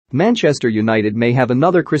Manchester United may have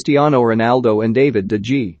another Cristiano Ronaldo and David De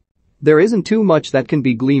Gea. There isn't too much that can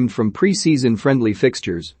be gleaned from pre-season friendly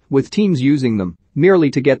fixtures, with teams using them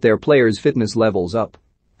merely to get their players' fitness levels up.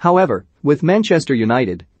 However, with Manchester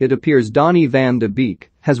United, it appears Donny van de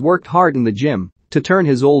Beek has worked hard in the gym to turn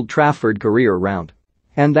his Old Trafford career around.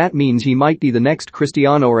 And that means he might be the next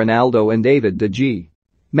Cristiano Ronaldo and David De Gea.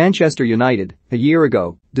 Manchester United, a year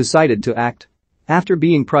ago, decided to act. After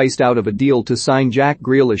being priced out of a deal to sign Jack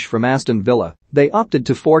Grealish from Aston Villa, they opted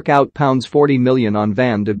to fork out £40 million on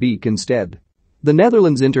Van de Beek instead. The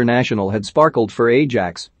Netherlands international had sparkled for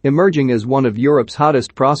Ajax, emerging as one of Europe's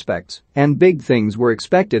hottest prospects, and big things were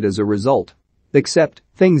expected as a result. Except,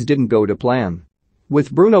 things didn't go to plan.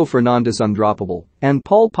 With Bruno Fernandes undroppable and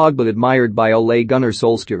Paul Pogba admired by Ole Gunnar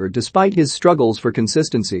Solskjaer despite his struggles for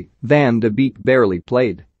consistency, Van de Beek barely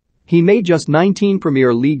played. He made just 19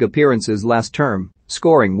 Premier League appearances last term,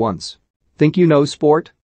 scoring once. Think you know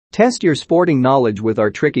sport? Test your sporting knowledge with our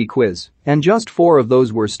tricky quiz, and just 4 of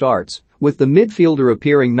those were starts, with the midfielder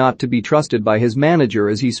appearing not to be trusted by his manager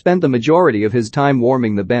as he spent the majority of his time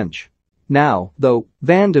warming the bench. Now, though,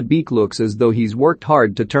 Van de Beek looks as though he's worked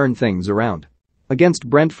hard to turn things around. Against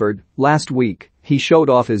Brentford, last week, he showed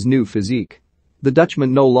off his new physique. The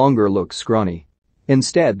Dutchman no longer looks scrawny.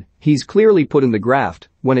 Instead, he's clearly put in the graft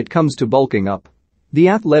when it comes to bulking up. The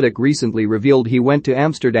Athletic recently revealed he went to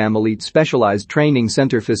Amsterdam Elite Specialized Training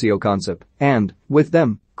Center Fysioconcept and, with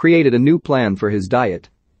them, created a new plan for his diet.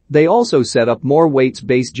 They also set up more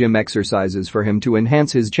weights-based gym exercises for him to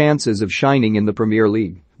enhance his chances of shining in the Premier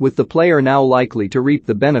League, with the player now likely to reap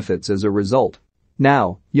the benefits as a result.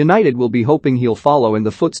 Now, United will be hoping he'll follow in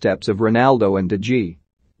the footsteps of Ronaldo and De Gea.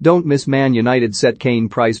 Don't miss Man United set Kane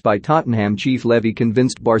price by Tottenham chief Levy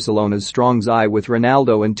convinced Barcelona's strong's eye with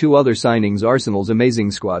Ronaldo and 2 other signings Arsenal's amazing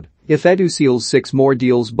squad. If Edu seals 6 more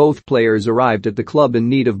deals, both players arrived at the club in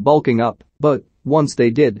need of bulking up, but, once they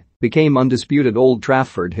did, became undisputed Old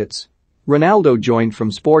Trafford hits. Ronaldo joined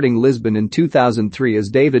from Sporting Lisbon in 2003 as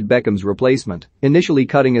David Beckham's replacement, initially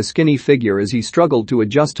cutting a skinny figure as he struggled to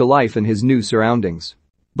adjust to life in his new surroundings.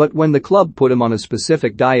 But when the club put him on a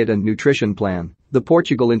specific diet and nutrition plan, the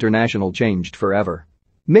Portugal international changed forever.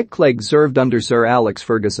 Mick Clegg served under Sir Alex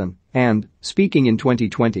Ferguson and, speaking in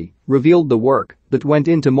 2020, revealed the work that went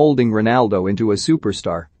into molding Ronaldo into a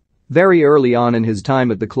superstar. Very early on in his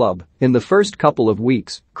time at the club, in the first couple of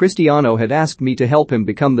weeks, Cristiano had asked me to help him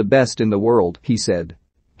become the best in the world, he said.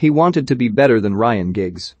 He wanted to be better than Ryan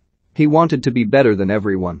Giggs. He wanted to be better than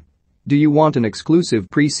everyone. Do you want an exclusive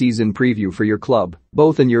pre-season preview for your club,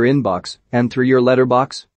 both in your inbox and through your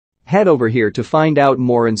letterbox? Head over here to find out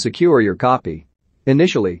more and secure your copy.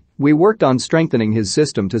 Initially, we worked on strengthening his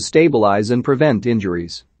system to stabilize and prevent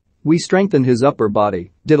injuries. We strengthened his upper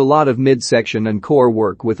body, did a lot of midsection and core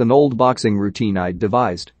work with an old boxing routine I'd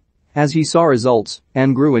devised. As he saw results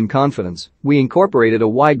and grew in confidence, we incorporated a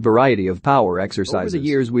wide variety of power exercises. Over the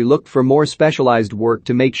years we looked for more specialized work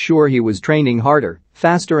to make sure he was training harder,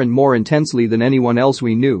 faster and more intensely than anyone else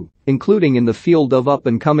we knew, including in the field of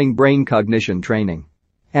up-and-coming brain cognition training.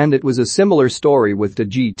 And it was a similar story with De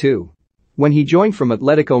Gea too. When he joined from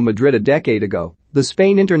Atletico Madrid a decade ago, the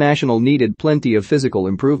Spain international needed plenty of physical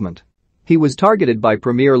improvement. He was targeted by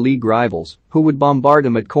Premier League rivals, who would bombard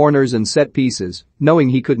him at corners and set pieces, knowing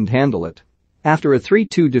he couldn't handle it. After a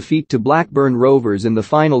 3-2 defeat to Blackburn Rovers in the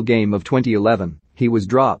final game of 2011, he was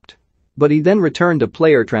dropped. But he then returned a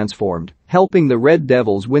player transformed, helping the Red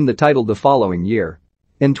Devils win the title the following year.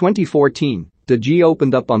 In 2014, De Gea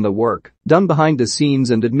opened up on the work done behind the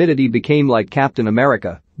scenes and admitted he became like Captain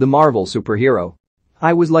America, the Marvel superhero.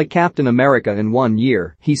 I was like Captain America in 1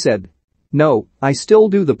 year, he said. No, I still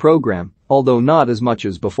do the program, although not as much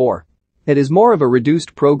as before. It is more of a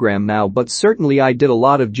reduced program now, but certainly I did a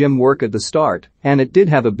lot of gym work at the start, and it did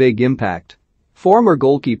have a big impact. Former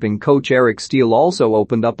goalkeeping coach Eric Steele also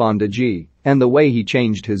opened up on De Gea and the way he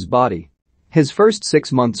changed his body. His first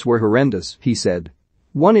 6 months were horrendous, he said.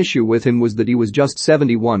 One issue with him was that he was just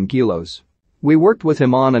 71 kilos. We worked with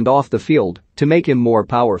him on and off the field to make him more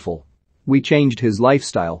powerful. We changed his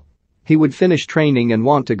lifestyle. He would finish training and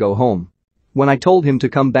want to go home. When I told him to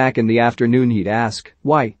come back in the afternoon, he'd ask,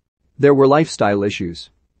 why? There were lifestyle issues.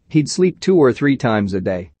 He'd sleep 2 or 3 times a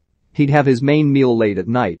day. He'd have his main meal late at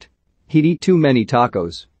night. He'd eat too many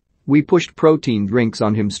tacos. We pushed protein drinks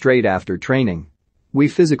on him straight after training. We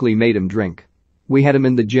physically made him drink. We had him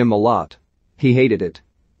in the gym a lot. He hated it.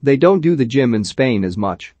 They don't do the gym in Spain as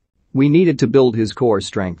much. We needed to build his core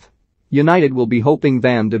strength. United will be hoping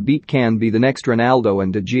Van de Beek can be the next Ronaldo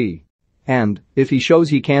and De Gea. And, if he shows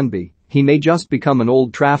he can be, he may just become an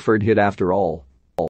Old Trafford hit after all.